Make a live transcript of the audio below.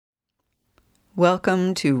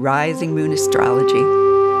Welcome to Rising Moon Astrology.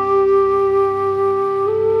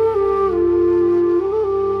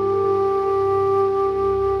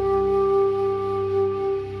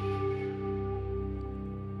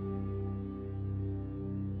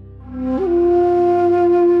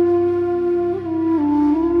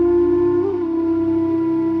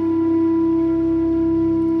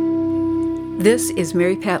 This is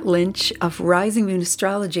Mary Pat Lynch of Rising Moon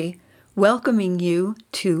Astrology, welcoming you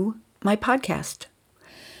to my podcast.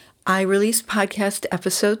 I release podcast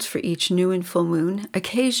episodes for each new and full moon,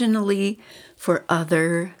 occasionally for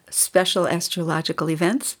other special astrological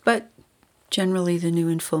events, but generally the new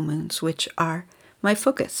and full moons, which are my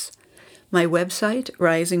focus. My website,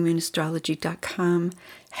 risingmoonastrology.com,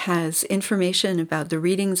 has information about the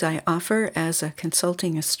readings I offer as a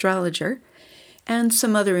consulting astrologer, and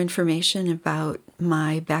some other information about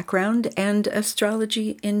my background and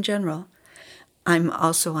astrology in general. I'm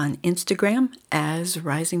also on Instagram as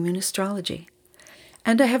Rising Moon Astrology.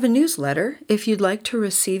 And I have a newsletter if you'd like to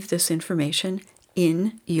receive this information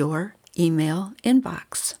in your email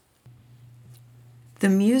inbox. The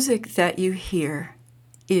music that you hear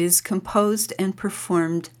is composed and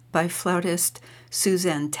performed by flautist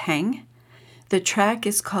Suzanne Tang. The track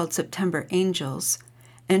is called September Angels,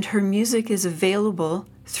 and her music is available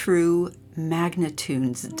through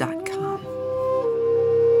magnitunes.com.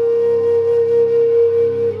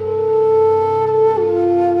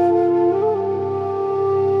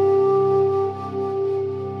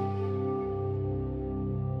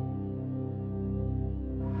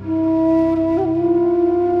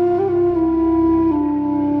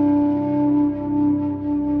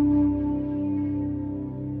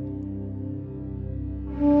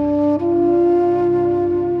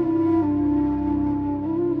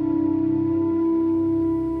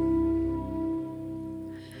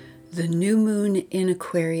 The new moon in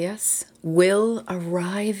Aquarius will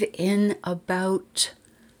arrive in about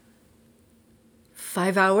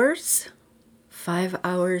 5 hours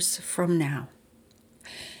from now.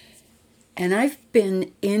 And I've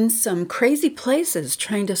been in some crazy places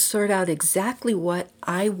trying to sort out exactly what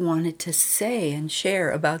I wanted to say and share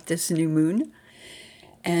about this new moon.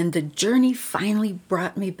 And the journey finally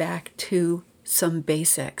brought me back to some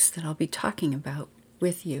basics that I'll be talking about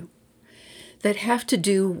with you, that have to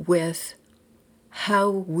do with how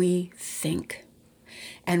we think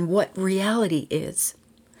and what reality is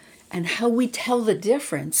and how we tell the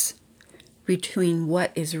difference between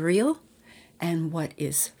what is real and what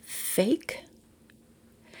is fake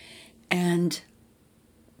and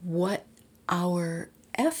what our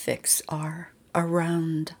ethics are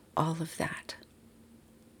around all of that.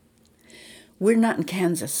 We're not in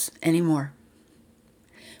Kansas anymore.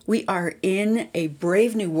 We are in a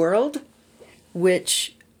brave new world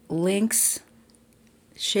which links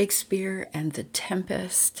Shakespeare and The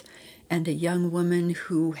Tempest and a young woman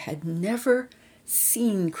who had never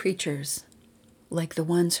seen creatures like the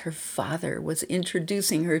ones her father was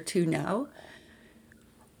introducing her to now,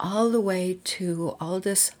 all the way to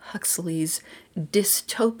Aldous Huxley's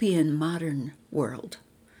dystopian modern world,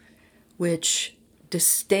 which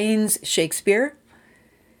disdains Shakespeare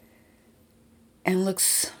and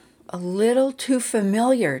looks a little too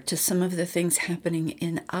familiar to some of the things happening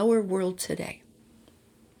in our world today.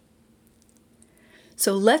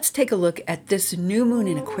 So let's take a look at this new moon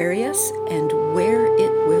in Aquarius and where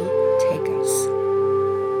it will take us.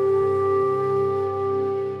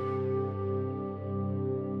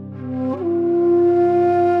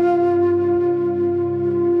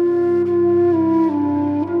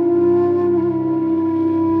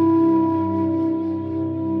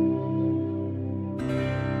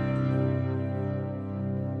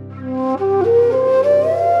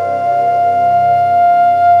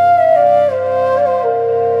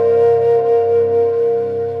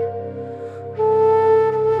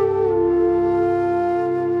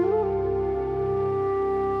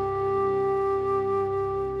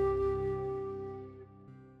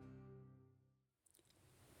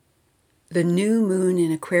 The new moon in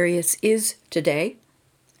Aquarius is today,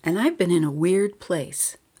 and I've been in a weird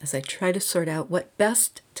place as I try to sort out what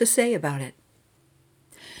best to say about it.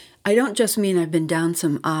 I don't just mean I've been down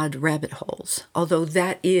some odd rabbit holes, although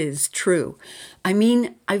that is true. I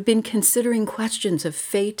mean, I've been considering questions of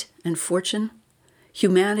fate and fortune,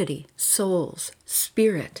 humanity, souls,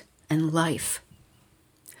 spirit, and life.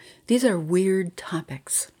 These are weird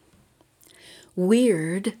topics.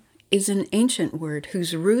 Weird is an ancient word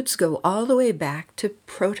whose roots go all the way back to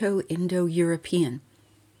Proto-Indo-European.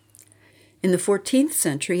 In the 14th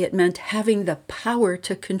century, it meant having the power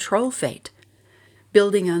to control fate,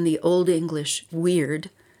 building on the Old English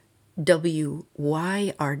weird,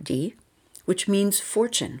 W-Y-R-D, which means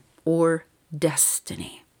fortune or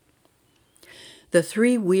destiny. The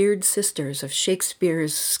three weird sisters of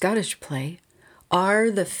Shakespeare's Scottish play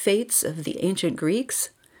are the fates of the ancient Greeks,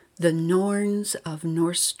 the Norns of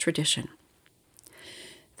Norse tradition.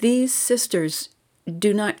 These sisters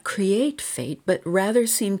do not create fate, but rather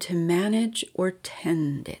seem to manage or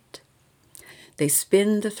tend it. They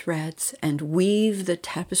spin the threads and weave the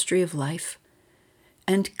tapestry of life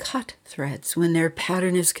and cut threads when their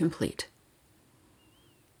pattern is complete.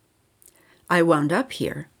 I wound up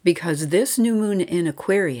here because this new moon in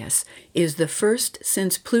Aquarius is the first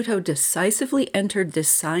since Pluto decisively entered this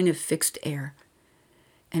sign of fixed air,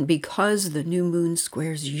 and because the new moon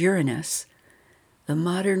squares Uranus, the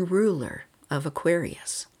modern ruler of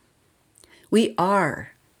Aquarius. We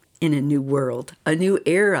are in a new world, a new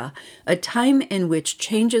era, a time in which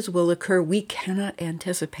changes will occur we cannot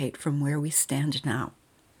anticipate from where we stand now.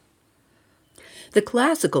 The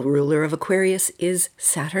classical ruler of Aquarius is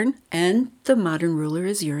Saturn, and the modern ruler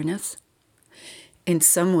is Uranus. In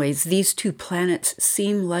some ways, these two planets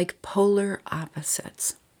seem like polar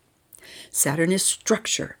opposites. Saturn is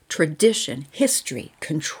structure, tradition, history,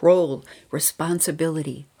 control,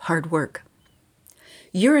 responsibility, hard work.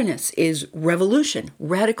 Uranus is revolution,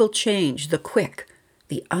 radical change, the quick,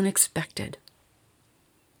 the unexpected.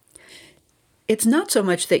 It's not so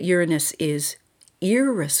much that Uranus is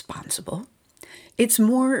irresponsible. It's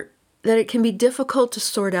more that it can be difficult to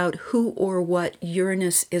sort out who or what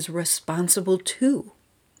Uranus is responsible to.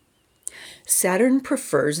 Saturn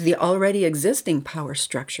prefers the already existing power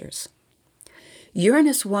structures.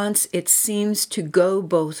 Uranus wants, it seems, to go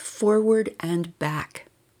both forward and back.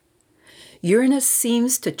 Uranus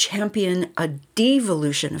seems to champion a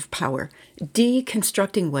devolution of power,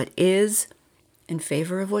 deconstructing what is in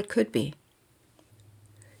favor of what could be.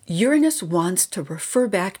 Uranus wants to refer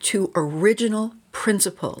back to original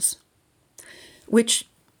principles, which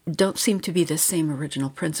don't seem to be the same original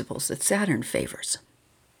principles that Saturn favors.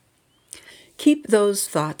 Keep those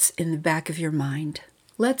thoughts in the back of your mind.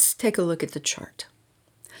 Let's take a look at the chart.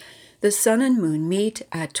 The Sun and Moon meet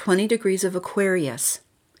at 20 degrees of Aquarius.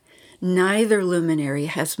 Neither luminary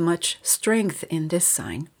has much strength in this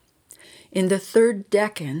sign. In the third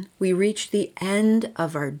decan, we reach the end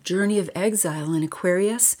of our journey of exile in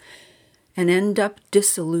Aquarius and end up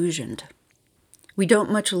disillusioned. We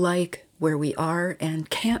don't much like where we are and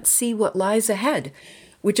can't see what lies ahead,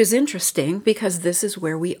 which is interesting because this is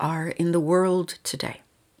where we are in the world today.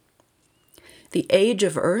 The age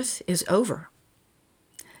of Earth is over.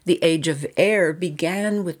 The age of air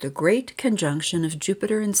began with the great conjunction of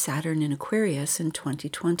Jupiter and Saturn in Aquarius in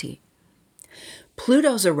 2020.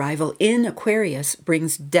 Pluto's arrival in Aquarius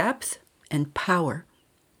brings depth and power,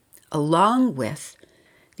 along with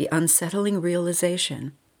the unsettling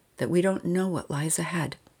realization that we don't know what lies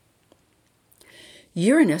ahead.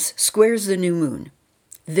 Uranus squares the new moon.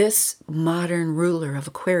 This modern ruler of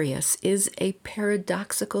Aquarius is a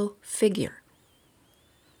paradoxical figure.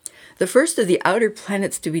 The first of the outer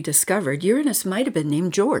planets to be discovered, Uranus might have been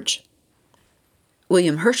named George.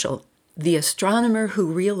 William Herschel, the astronomer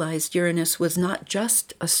who realized Uranus was not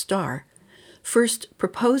just a star, first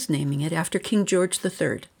proposed naming it after King George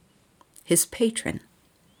III, his patron.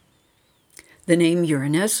 The name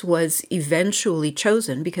Uranus was eventually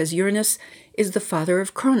chosen because Uranus is the father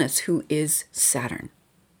of Cronus, who is Saturn.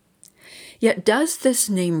 Yet does this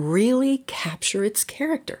name really capture its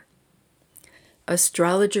character?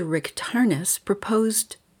 Astrologer Rick Tarnas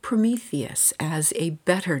proposed Prometheus as a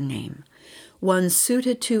better name, one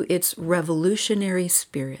suited to its revolutionary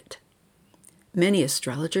spirit. Many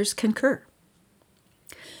astrologers concur.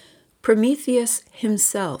 Prometheus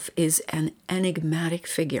himself is an enigmatic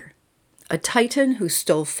figure, a titan who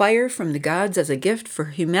stole fire from the gods as a gift for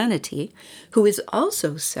humanity, who is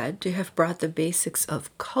also said to have brought the basics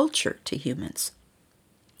of culture to humans.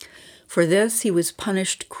 For this, he was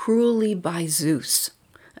punished cruelly by Zeus,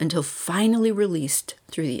 until finally released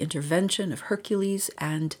through the intervention of Hercules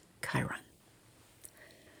and Chiron.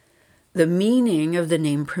 The meaning of the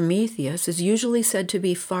name Prometheus is usually said to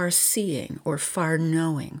be far-seeing or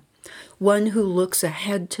far-knowing, one who looks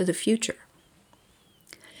ahead to the future.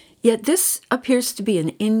 Yet this appears to be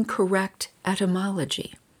an incorrect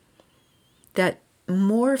etymology that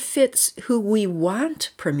more fits who we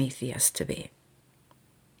want Prometheus to be.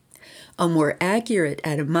 A more accurate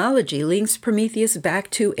etymology links Prometheus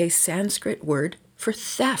back to a Sanskrit word for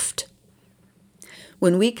theft.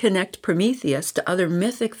 When we connect Prometheus to other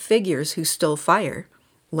mythic figures who stole fire,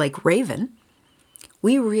 like Raven,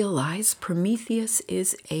 we realize Prometheus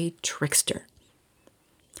is a trickster.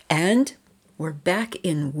 And we're back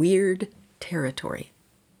in weird territory.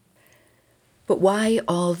 But why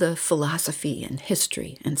all the philosophy and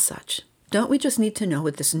history and such? Don't we just need to know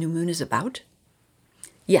what this new moon is about?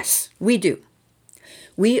 Yes, we do.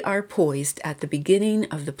 We are poised at the beginning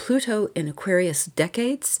of the Pluto in Aquarius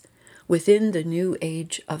decades within the new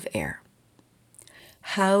age of air.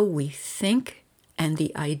 How we think and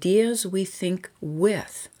the ideas we think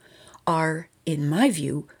with are, in my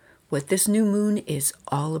view, what this new moon is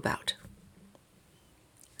all about.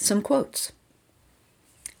 Some quotes.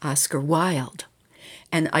 Oscar Wilde,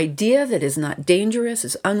 "An idea that is not dangerous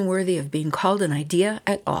is unworthy of being called an idea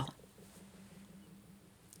at all."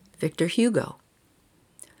 Victor Hugo,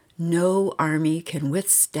 "No army can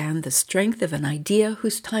withstand the strength of an idea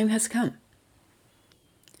whose time has come."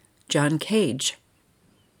 John Cage,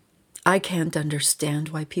 "I can't understand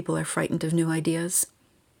why people are frightened of new ideas.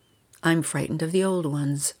 I'm frightened of the old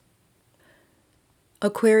ones."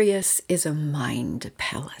 Aquarius is a mind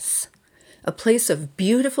palace, a place of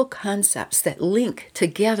beautiful concepts that link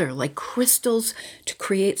together like crystals to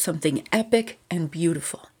create something epic and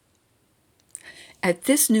beautiful. At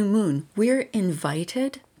this new moon, we're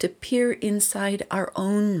invited to peer inside our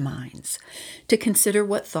own minds, to consider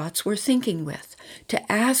what thoughts we're thinking with,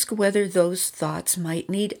 to ask whether those thoughts might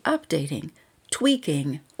need updating,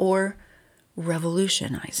 tweaking, or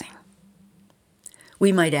revolutionizing.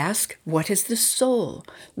 We might ask, what is the soul?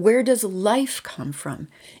 Where does life come from?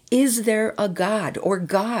 Is there a God or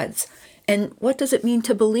gods? And what does it mean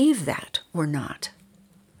to believe that or not?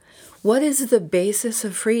 What is the basis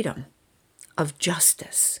of freedom, of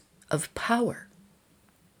justice, of power?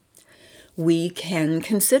 We can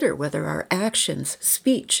consider whether our actions,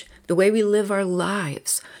 speech, the way we live our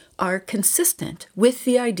lives are consistent with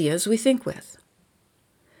the ideas we think with.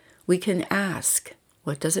 We can ask,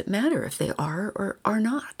 what does it matter if they are or are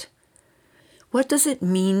not? What does it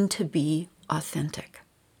mean to be authentic?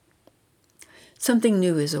 Something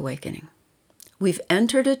new is awakening. We've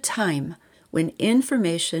entered a time when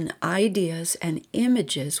information, ideas, and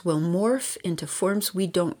images will morph into forms we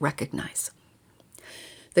don't recognize.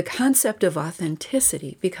 The concept of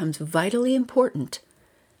authenticity becomes vitally important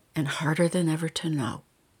and harder than ever to know.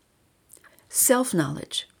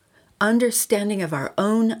 Self-knowledge, understanding of our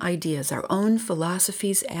own ideas, our own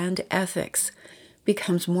philosophies and ethics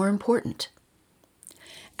becomes more important.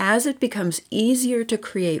 As it becomes easier to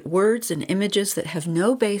create words and images that have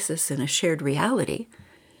no basis in a shared reality,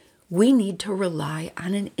 we need to rely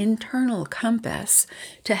on an internal compass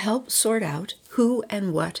to help sort out who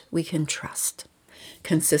and what we can trust.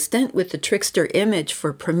 Consistent with the trickster image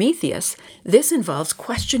for Prometheus, this involves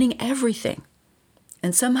questioning everything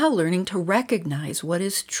and somehow learning to recognize what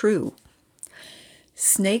is true.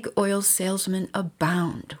 Snake oil salesmen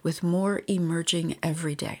abound, with more emerging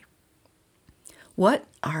every day. What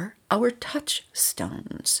are our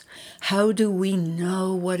touchstones? How do we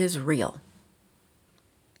know what is real?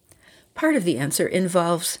 Part of the answer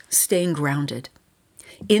involves staying grounded.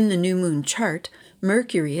 In the new moon chart,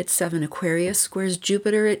 Mercury at 7 Aquarius squares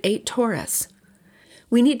Jupiter at 8 Taurus.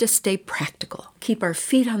 We need to stay practical, keep our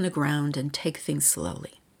feet on the ground, and take things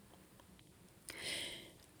slowly.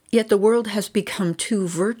 Yet the world has become too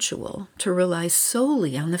virtual to rely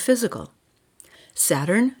solely on the physical.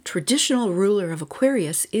 Saturn, traditional ruler of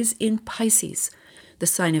Aquarius, is in Pisces, the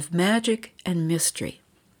sign of magic and mystery.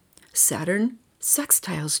 Saturn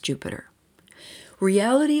sextiles Jupiter.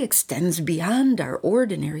 Reality extends beyond our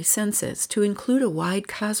ordinary senses to include a wide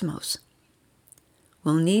cosmos.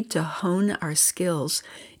 We'll need to hone our skills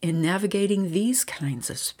in navigating these kinds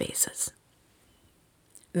of spaces.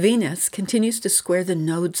 Venus continues to square the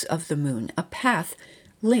nodes of the moon, a path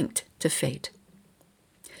linked to fate.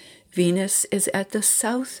 Venus is at the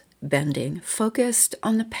south bending, focused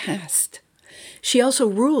on the past. She also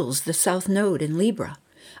rules the south node in Libra,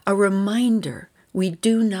 a reminder we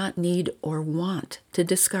do not need or want to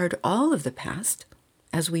discard all of the past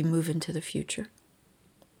as we move into the future.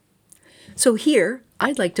 So here,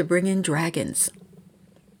 I'd like to bring in dragons.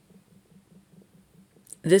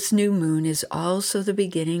 This new moon is also the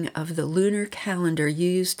beginning of the lunar calendar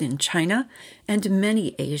used in China and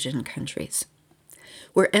many Asian countries.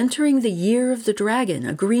 We're entering the year of the dragon,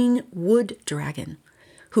 a green wood dragon,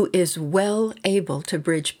 who is well able to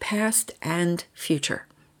bridge past and future.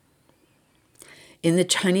 In the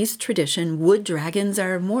Chinese tradition, wood dragons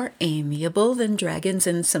are more amiable than dragons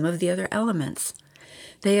in some of the other elements.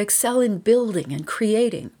 They excel in building and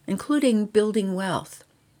creating, including building wealth,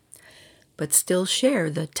 but still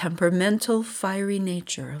share the temperamental, fiery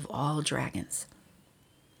nature of all dragons.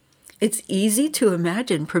 It's easy to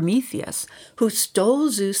imagine Prometheus, who stole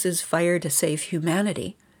Zeus's fire to save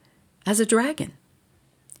humanity, as a dragon.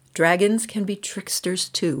 Dragons can be tricksters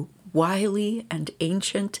too, wily and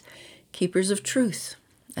ancient, keepers of truth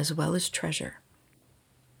as well as treasure.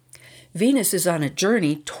 Venus is on a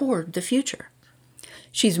journey toward the future.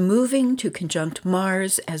 She's moving to conjunct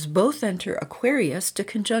Mars as both enter Aquarius to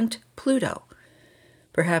conjunct Pluto,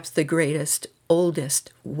 perhaps the greatest,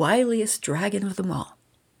 oldest, wiliest dragon of them all.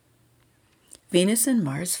 Venus and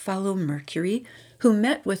Mars follow Mercury, who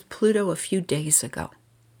met with Pluto a few days ago.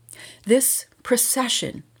 This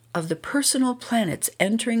procession of the personal planets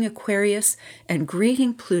entering Aquarius and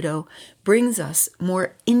greeting Pluto brings us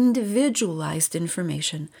more individualized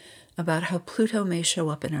information about how Pluto may show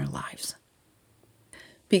up in our lives.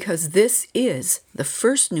 Because this is the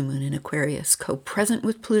first new moon in Aquarius, co-present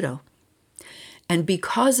with Pluto, and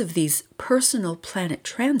because of these personal planet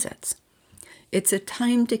transits, it's a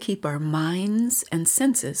time to keep our minds and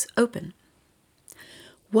senses open.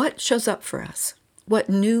 What shows up for us? What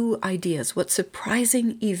new ideas? What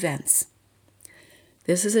surprising events?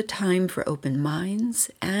 This is a time for open minds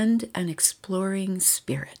and an exploring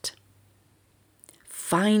spirit.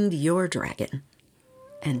 Find your dragon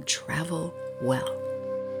and travel well.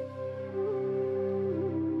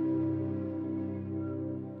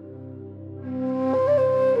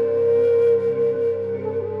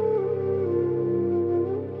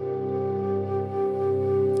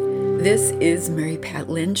 This is Mary Pat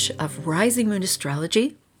Lynch of Rising Moon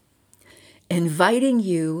Astrology, inviting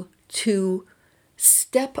you to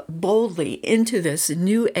step boldly into this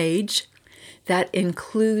new age that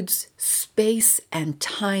includes space and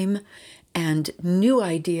time and new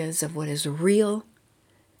ideas of what is real,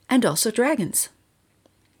 and also dragons.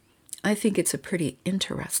 I think it's a pretty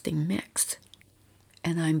interesting mix,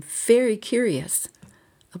 and I'm very curious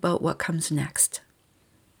about what comes next.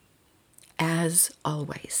 As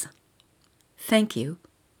always, thank you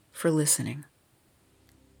for listening.